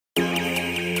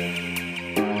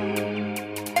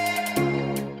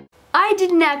I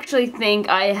didn't actually think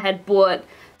I had bought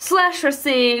 /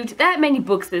 received that many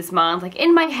books this month. Like,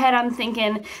 in my head I'm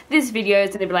thinking this video is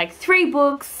gonna be like 3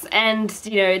 books and,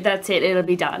 you know, that's it, it'll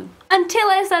be done. Until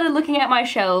I started looking at my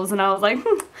shelves and I was like,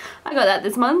 I got that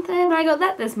this month, and I got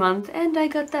that this month, and I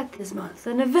got that this month,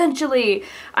 and eventually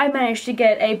I managed to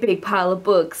get a big pile of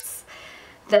books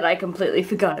that I completely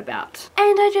forgot about.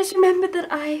 And I just remembered that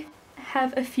I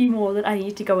have a few more that I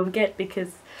need to go and get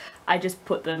because I just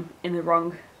put them in the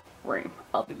wrong room.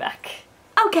 I'll be back.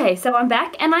 Okay, so I'm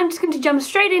back and I'm just going to jump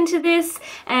straight into this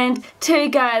and tell you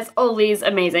guys all these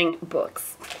amazing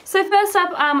books. So first up,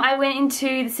 I went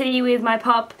into the city with my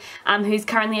pop, who's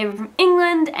currently over from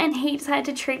England, and he decided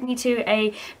to treat me to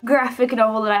a graphic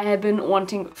novel that I had been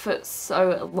wanting for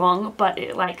so long, but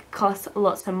it like costs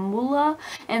lots of moolah,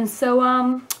 and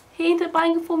so he ended up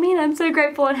buying it for me, and I'm so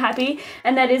grateful and happy,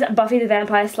 and that is Buffy the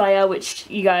Vampire Slayer, which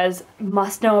you guys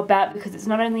must know about because it's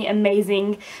not only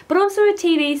amazing but also a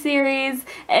TV series,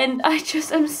 and I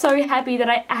just am so happy that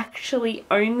I actually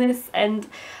own this and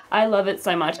I love it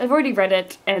so much. I've already read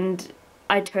it and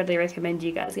I totally recommend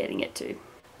you guys getting it too.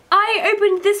 I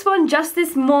opened this one just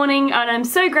this morning and I'm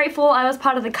so grateful I was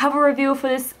part of the cover reveal for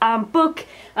this book.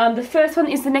 The first one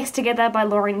is The Next Together by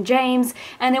Lauren James,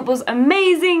 and it was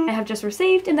amazing. I have just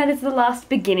received, and that is The Last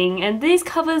Beginning, and these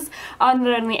covers are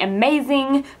not only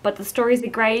amazing but the stories are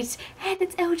great and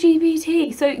it's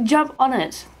LGBT, so jump on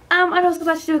it. I'd also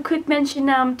like to do a quick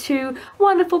mention to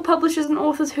wonderful publishers and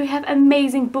authors who have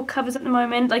amazing book covers at the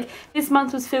moment. Like, this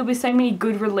month was filled with so many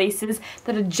good releases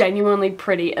that are genuinely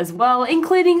pretty as well,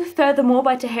 including Furthermore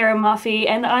by Tahira Murphy,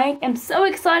 and I am so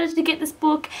excited to get this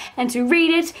book and to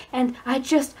read it, and I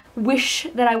just wish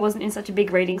that I wasn't in such a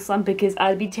big reading slump because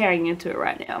I'd be tearing into it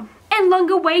right now. And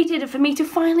longer waited for me to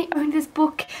finally own this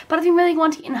book, but I've been really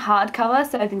wanting it in hardcover,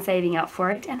 so I've been saving up for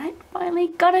it, and I finally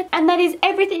got it. And that is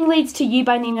Everything Leads to You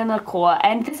by Nina Nakor,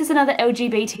 and this is another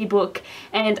LGBT book,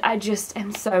 and I just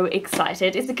am so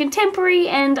excited. It's a contemporary,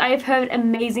 and I've heard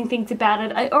amazing things about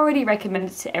it. I already recommend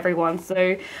it to everyone,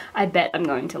 so I bet I'm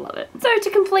going to love it. So to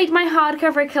complete my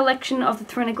hardcover collection of the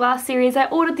Throne of Glass series, I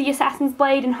ordered the Assassin's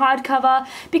Blade in hardcover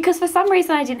because for some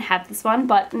reason I didn't have this one,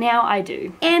 but now I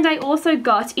do. And I also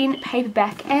got in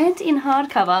paperback and in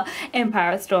hardcover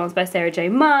Empire of Storms by Sarah J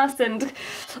Maas, and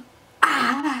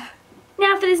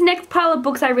now for this next pile of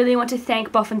books, I really want to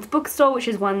thank Boffin's Bookstore, which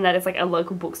is one that is like a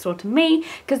local bookstore to me,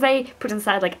 because they put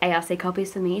aside like ARC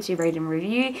copies for me to read and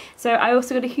review. So I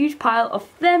also got a huge pile of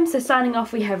them. So starting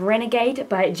off, we have Renegade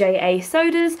by J.A.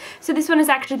 Sodas. So this one has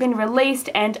actually been released,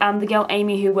 and the girl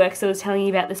Amy who works there was telling me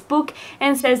about this book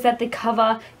and says that the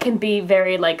cover can be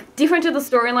very like different to the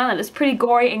storyline, that it's pretty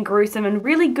gory and gruesome and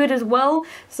really good as well.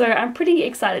 So I'm pretty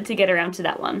excited to get around to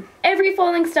that one. Every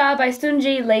Falling Star by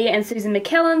Sunji Lee and Susan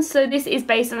McKellen. So this is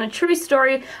based on a true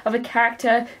story of a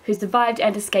character who survived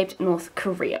and escaped North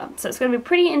Korea. So it's going to be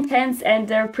pretty intense, and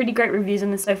there are pretty great reviews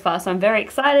on this so far, so I'm very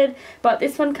excited. But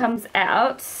this one comes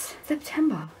out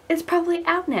September. It's probably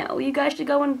out now. You guys should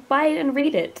go and buy it and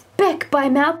read it. Beck by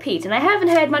Malpete, and I haven't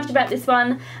heard much about this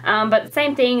one, but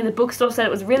same thing, the bookstore said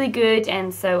it was really good,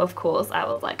 and so of course I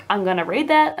was like, I'm gonna read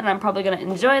that, and I'm probably gonna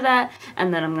enjoy that,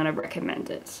 and then I'm gonna recommend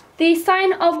it. The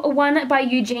Sign of One by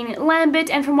Eugene Lambert,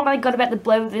 and from what I got about the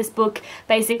blurb of this book,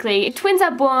 basically, twins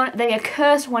are born, they are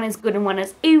cursed, one is good and one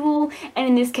is evil, and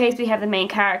in this case we have the main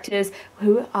characters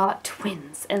who are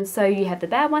twins, and so you have the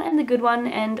bad one and the good one,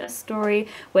 and a story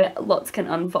where lots can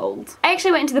unfold. I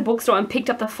actually went into the bookstore and picked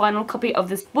up the final copy of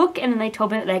this book, and then they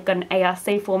told me that they'd got an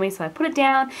ARC for me, so I put it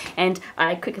down and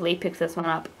I quickly picked this one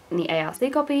up in the ARC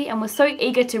copy and was so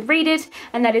eager to read it,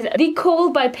 and that is The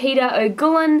Call by Peter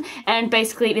O'Gullen, and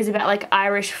basically it is about like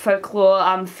Irish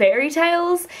folklore fairy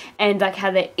tales and like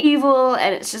how they're evil,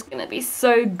 and it's just gonna be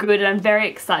so good, and I'm very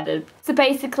excited. So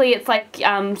basically it's like,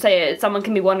 say someone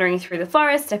can be wandering through the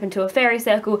forest, step into a fairy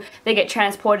circle, they get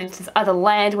transported to this other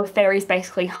land where fairies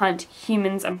basically hunt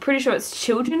humans. I'm pretty sure it's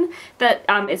children that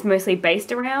it's mostly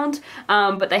based around,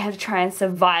 but they have to try and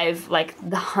survive like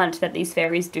the hunt that these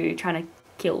fairies do, trying to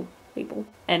kill people,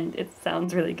 and it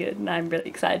sounds really good and I'm really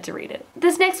excited to read it.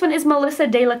 This next one is Melissa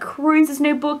De La Cruz's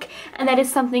new book, and that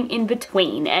is Something in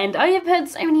Between, and I have heard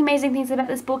so many amazing things about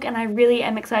this book and I really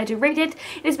am excited to read it.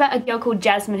 It is about a girl called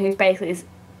Jasmine who's basically this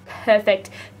perfect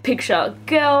picture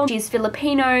girl. She's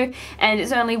Filipino, and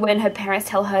it's only when her parents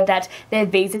tell her that their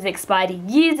visas expired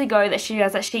years ago that she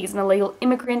realizes that she is an illegal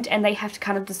immigrant, and they have to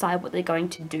kind of decide what they're going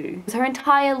to do. Her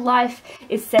entire life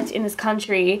is set in this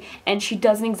country and she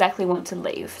doesn't exactly want to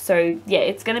leave. So yeah,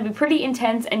 it's going to be pretty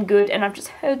intense and good, and I've just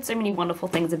heard so many wonderful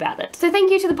things about it. So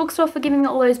thank you to the bookstore for giving me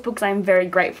all those books. I'm very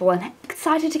grateful and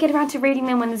excited to get around to reading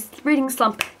them when this reading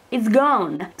slump is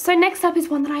gone. So next up is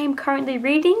one that I am currently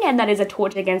reading, and that is A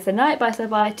Torch Against the Night by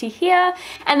Tahir.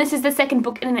 And this is the second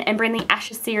book in an Ember in the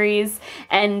Ashes series,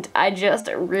 and I just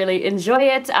really enjoy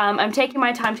it. I'm taking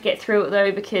my time to get through it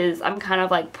though, because I'm kind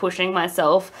of like pushing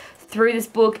myself through this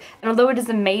book, and although it is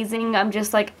amazing, I'm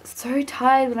just like so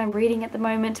tired when I'm reading at the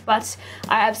moment. But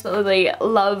I absolutely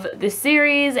love this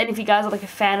series, and if you guys are like a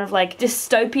fan of like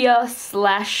dystopia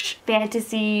slash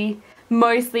fantasy,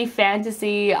 mostly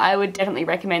fantasy, I would definitely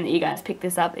recommend that you guys pick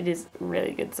this up. It is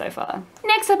really good so far.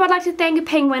 Next up, I'd like to thank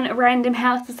Penguin Random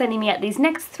House for sending me out these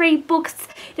next 3 books.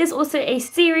 It is also a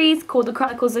series called The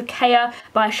Chronicles of Kea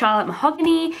by Charlotte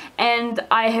Mahogany, and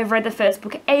I have read the first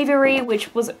book, Avery,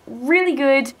 which was really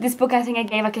good. This book I think I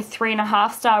gave like a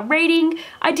 3.5 star rating.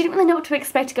 I didn't really know what to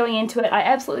expect going into it. I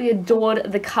absolutely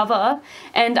adored the cover,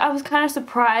 and I was kind of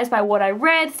surprised by what I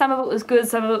read. Some of it was good,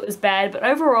 some of it was bad, but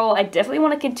overall I definitely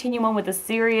want to continue on with the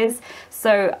series,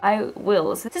 so I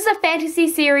will. So this is a fantasy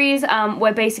series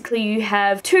where basically you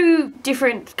have 2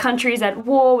 different countries at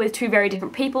war with 2 very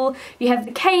different people. You have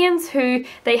the Keans, who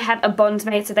they have a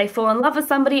bondmate, so they fall in love with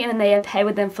somebody and then they pair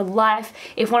with them for life.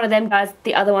 If one of them dies,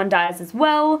 the other one dies as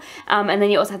well. And then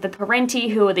you also have the Parenti,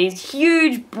 who are these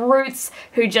huge brutes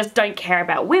who just don't care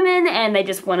about women and they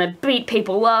just want to beat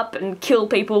people up and kill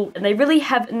people, and they really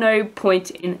have no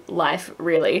point in life,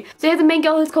 really. So you have the main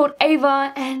girl who's called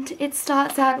Ava, and it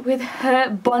starts out with her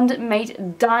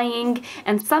bondmate dying,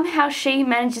 and somehow she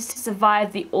manages to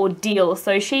survive the ordeal.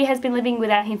 So she has been living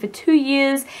without him for 2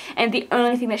 years, and the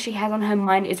only thing that she has on her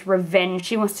mind is revenge.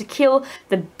 She wants to kill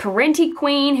the Parenti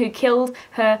queen who killed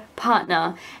her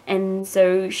partner, and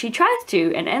so she tries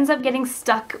to and ends up getting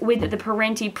stuck with the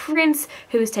Parenti prince,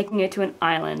 who is taking her to an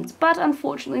island. But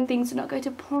unfortunately things do not go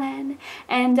to plan,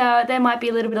 and there might be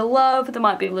a little bit of love, there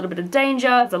might be a little bit of danger,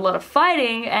 there's a lot of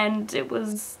fighting, and it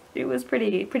was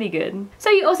pretty good. So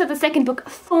you also have the second book,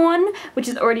 Thorn, which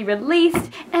is already released,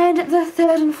 and the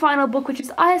third and final book, which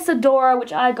is Isadora,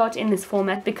 which I got in this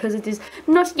format because it is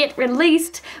not yet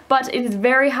released, but it is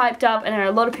very hyped up and there are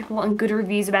a lot of people on good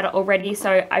reviews about it already,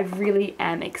 so I really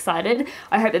am excited.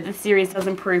 I hope that the series does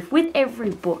improve with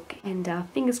every book, and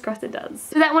fingers crossed it does.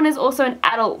 So that one is also an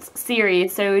adult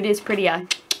series, so it is pretty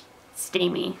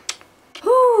steamy.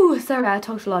 Whew, sorry, I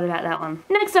talked a lot about that one.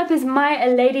 Next up is My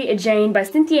Lady Jane by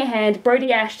Cynthia Hand,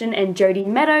 Brodie Ashton and Jodie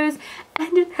Meadows,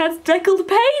 and it has deckled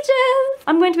pages!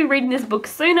 I'm going to be reading this book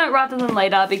sooner rather than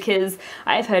later because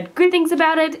I've heard good things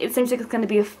about it. It seems like it's going to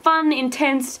be a fun,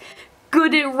 intense,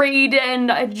 good read,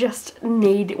 and I just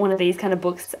need one of these kind of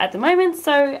books at the moment,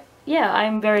 so yeah,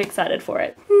 I'm very excited for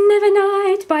it.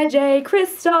 Nevernight by J.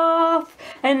 Kristoff,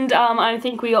 and I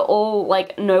think we all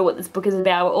like know what this book is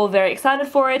about. We're all very excited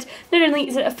for it. Not only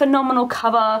is it a phenomenal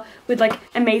cover with like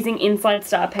amazing inside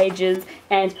star pages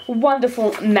and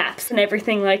wonderful maps and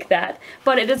everything like that,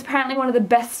 but it is apparently one of the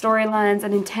best storylines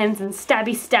and intense and stab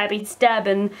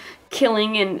and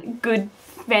killing and good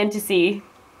fantasy,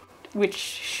 which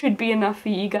should be enough for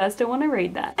you guys to want to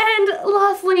read that. And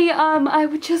lastly, I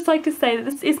would just like to say that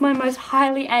this is my most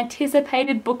highly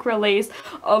anticipated book release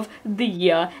of the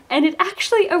year, and it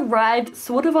actually arrived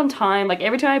sort of on time. Like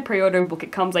every time I pre-order a book,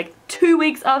 it comes like 2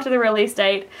 weeks after the release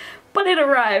date, but it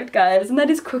arrived, guys, and that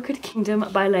is Crooked Kingdom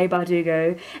by Leigh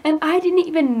Bardugo. And I didn't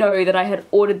even know that I had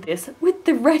ordered this with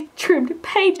the red trimmed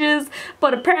pages,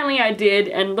 but apparently I did,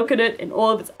 and look at it in all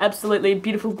of its absolutely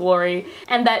beautiful glory.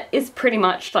 And that is pretty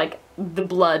much like the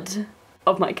blood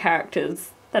of my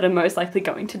characters that are most likely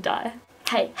going to die.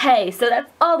 Hey, so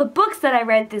that's all the books that I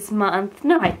read this month.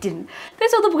 No, I didn't.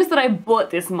 That's all the books that I bought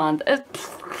this month.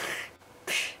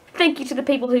 Thank you to the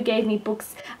people who gave me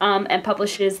books and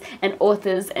publishers and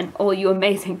authors and all you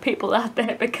amazing people out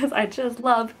there, because I just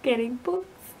love getting books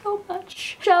so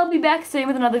much. I'll be back soon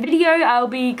with another video. I'll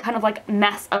be kind of like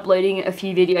mass uploading a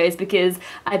few videos because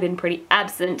I've been pretty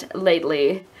absent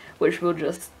lately, which will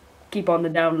just keep on the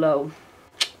down low.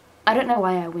 I don't know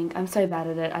why I wink. I'm so bad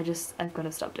at it. I've got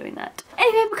to stop doing that.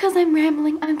 Anyway, because I'm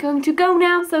rambling, I'm going to go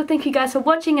now. So thank you guys for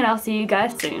watching, and I'll see you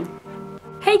guys soon.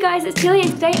 Hey guys, it's Tilly,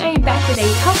 and today I am back with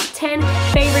a top 10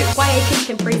 favourite YA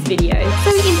contemporaries video.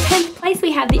 So in 10th place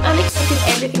we have The Unexpected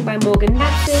Everything by Morgan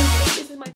Matson.